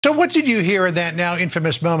So what did you hear in that now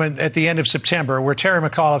infamous moment at the end of September where Terry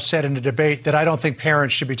McAuliffe said in a debate that I don't think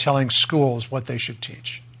parents should be telling schools what they should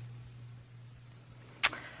teach?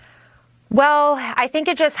 Well, I think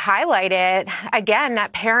it just highlighted, again,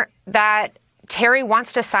 that Terry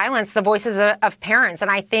wants to silence the voices of parents. And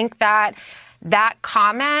I think that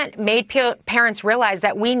comment made parents realize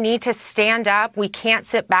that we need to stand up. We can't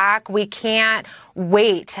sit back. We can't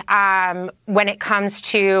wait when it comes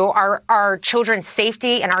to our children's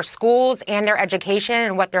safety in our schools and their education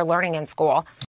and what they're learning in school.